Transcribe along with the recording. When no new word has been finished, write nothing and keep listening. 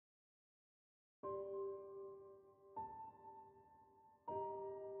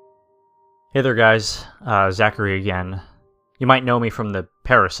Hey there, guys. Zachary again. You might know me from the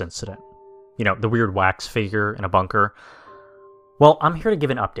Paris incident. You know, the weird wax figure in a bunker. Well, I'm here to give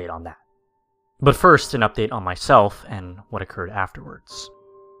an update on that. But first, an update on myself and what occurred afterwards.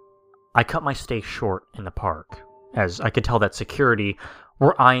 I cut my stay short in the park, as I could tell that security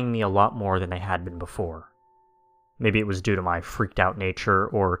were eyeing me a lot more than they had been before. Maybe it was due to my freaked out nature,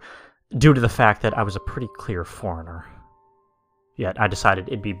 or due to the fact that I was a pretty clear foreigner. Yet I decided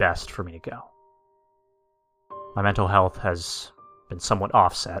it'd be best for me to go. My mental health has been somewhat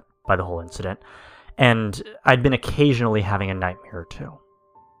offset by the whole incident, and I'd been occasionally having a nightmare or two.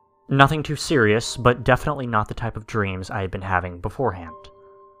 Nothing too serious, but definitely not the type of dreams I had been having beforehand.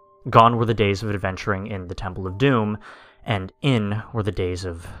 Gone were the days of adventuring in the Temple of Doom, and in were the days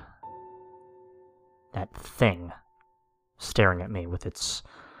of that thing staring at me with its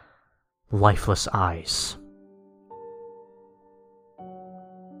lifeless eyes.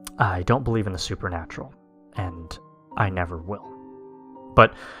 I don't believe in the supernatural, and I never will.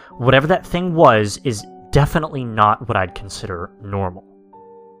 But whatever that thing was is definitely not what I'd consider normal.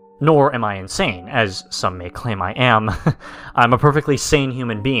 Nor am I insane, as some may claim I am. I'm a perfectly sane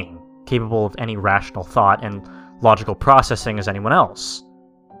human being, capable of any rational thought and logical processing as anyone else.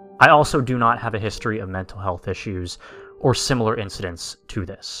 I also do not have a history of mental health issues or similar incidents to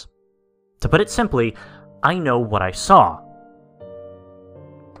this. To put it simply, I know what I saw.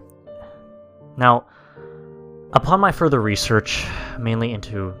 Now, upon my further research, mainly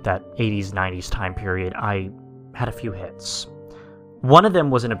into that 80s, 90s time period, I had a few hits. One of them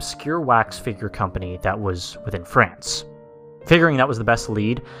was an obscure wax figure company that was within France. Figuring that was the best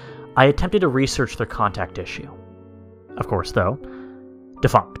lead, I attempted to research their contact issue. Of course, though,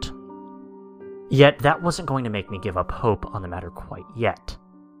 defunct. Yet that wasn't going to make me give up hope on the matter quite yet.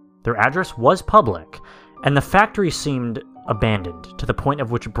 Their address was public, and the factory seemed abandoned to the point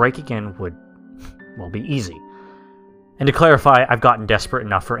of which breaking in would be easy. And to clarify, I've gotten desperate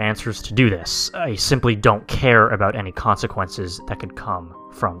enough for answers to do this. I simply don't care about any consequences that could come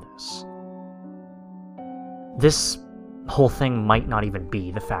from this. This whole thing might not even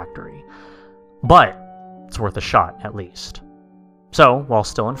be the factory, but it's worth a shot, at least. So, while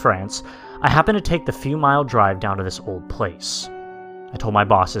still in France, I happened to take the few-mile drive down to this old place. I told my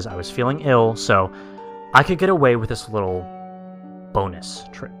bosses I was feeling ill, so I could get away with this little bonus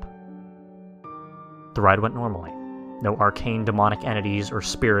trip. The ride went normally. No arcane demonic entities or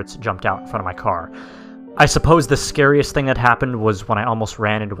spirits jumped out in front of my car. I suppose the scariest thing that happened was when I almost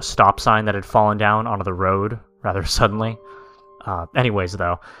ran into a stop sign that had fallen down onto the road rather suddenly. Anyways,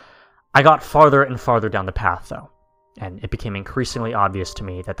 though, I got farther and farther down the path, though, and it became increasingly obvious to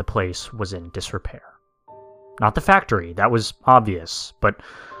me that the place was in disrepair. Not the factory, that was obvious, but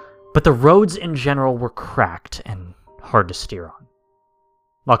the roads in general were cracked and hard to steer on.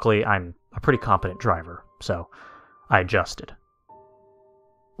 Luckily, I'm a pretty competent driver, so I adjusted.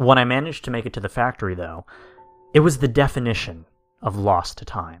 When I managed to make it to the factory, though, it was the definition of lost to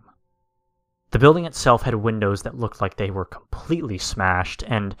time. The building itself had windows that looked like they were completely smashed,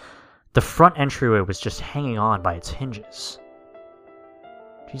 and the front entryway was just hanging on by its hinges.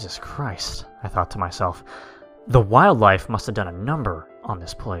 Jesus Christ, I thought to myself, the wildlife must have done a number on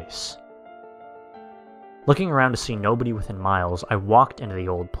this place. Looking around to see nobody within miles, I walked into the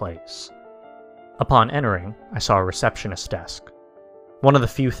old place. Upon entering, I saw a receptionist's desk. One of the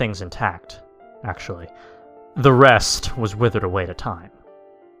few things intact, actually. The rest was withered away to time.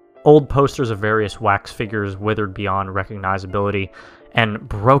 Old posters of various wax figures withered beyond recognizability, and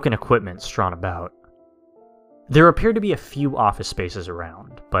broken equipment strewn about. There appeared to be a few office spaces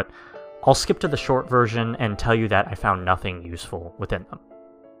around, but I'll skip to the short version and tell you that I found nothing useful within them.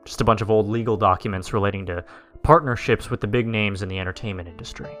 Just a bunch of old legal documents relating to partnerships with the big names in the entertainment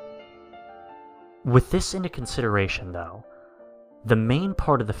industry. With this into consideration, though, the main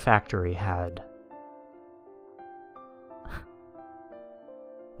part of the factory had...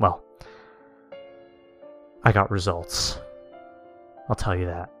 well, I got results. I'll tell you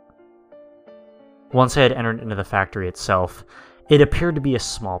that. Once I had entered into the factory itself, it appeared to be a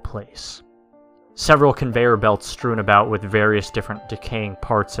small place. Several conveyor belts strewn about with various different decaying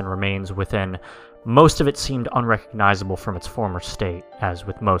parts and remains within. Most of it seemed unrecognizable from its former state, as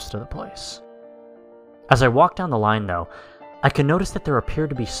with most of the place. As I walked down the line, though, I could notice that there appeared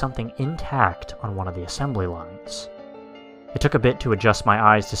to be something intact on one of the assembly lines. It took a bit to adjust my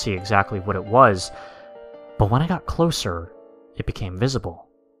eyes to see exactly what it was, but when I got closer, it became visible.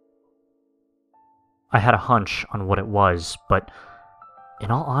 I had a hunch on what it was, but in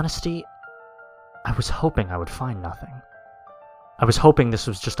all honesty, I was hoping I would find nothing. I was hoping this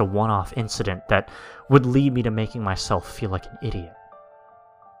was just a one-off incident that would lead me to making myself feel like an idiot.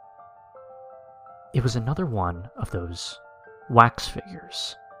 it was another one of those wax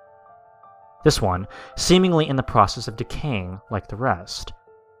figures. This one, seemingly in the process of decaying like the rest.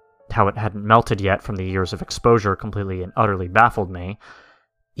 How it hadn't melted yet from the years of exposure completely and utterly baffled me,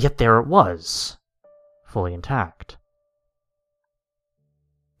 yet there it was, fully intact.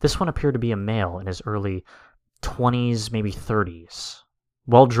 This one appeared to be a male in his early 20s, maybe 30s,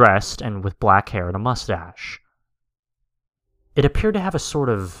 well-dressed and with black hair and a mustache. It appeared to have a sort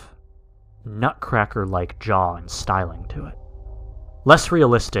of nutcracker-like jaw and styling to it. Less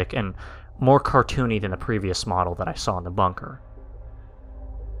realistic and more cartoony than the previous model that I saw in the bunker.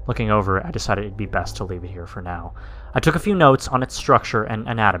 Looking over it, I decided it'd be best to leave it here for now. I took a few notes on its structure and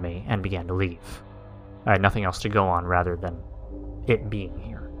anatomy and began to leave. I had nothing else to go on rather than it being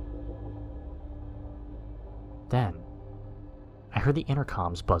here. Then, I heard the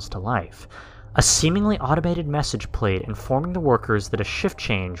intercoms buzz to life. A seemingly automated message played informing the workers that a shift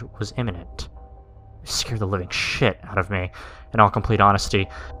change was imminent. It scared the living shit out of me, in all complete honesty,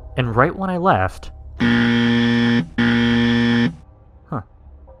 and right when I left... Huh.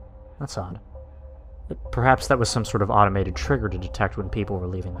 That's odd. Perhaps that was some sort of automated trigger to detect when people were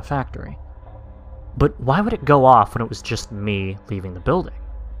leaving the factory. But why would it go off when it was just me leaving the building?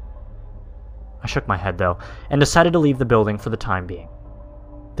 I shook my head, though, and decided to leave the building for the time being.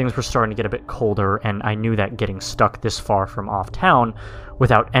 Things were starting to get a bit colder, and I knew that getting stuck this far from off-town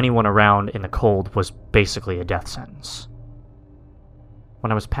without anyone around in the cold was basically a death sentence.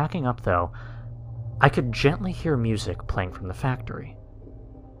 When I was packing up, though, I could gently hear music playing from the factory.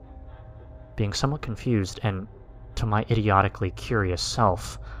 Being somewhat confused, and to my idiotically curious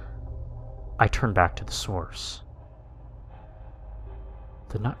self, I turned back to the source.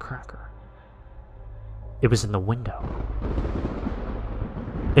 The Nutcracker. It was in the window.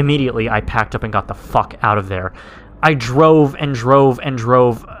 Immediately, I packed up and got the fuck out of there. I drove and drove and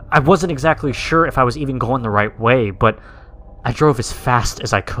drove. I wasn't exactly sure if I was even going the right way, but I drove as fast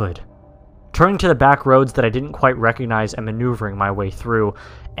as I could. Turning to the back roads that I didn't quite recognize and maneuvering my way through,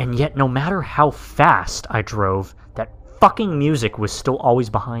 and yet no matter how fast I drove, that fucking music was still always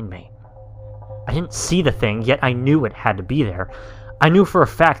behind me. I didn't see the thing, yet I knew it had to be there. I knew for a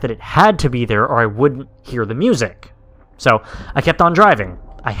fact that it had to be there or I wouldn't hear the music. So I kept on driving.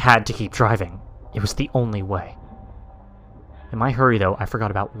 I had to keep driving. It was the only way. In my hurry, though, I forgot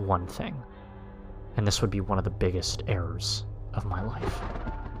about one thing. And this would be one of the biggest errors of my life.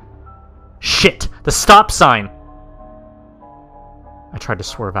 Shit! The stop sign! I tried to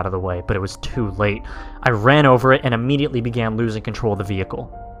swerve out of the way, but it was too late. I ran over it and immediately began losing control of the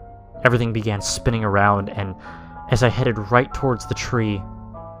vehicle. Everything began spinning around, and as I headed right towards the tree,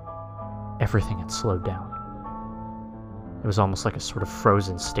 everything had slowed down. It was almost like a sort of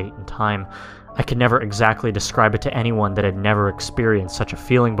frozen state in time. I could never exactly describe it to anyone that had never experienced such a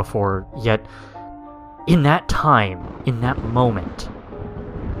feeling before, yet in that time, in that moment,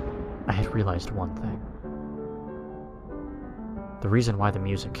 I had realized one thing. The reason why the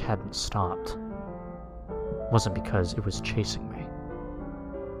music hadn't stopped wasn't because it was chasing me.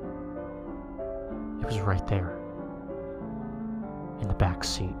 It was right there, in the back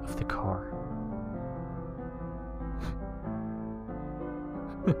seat of the car.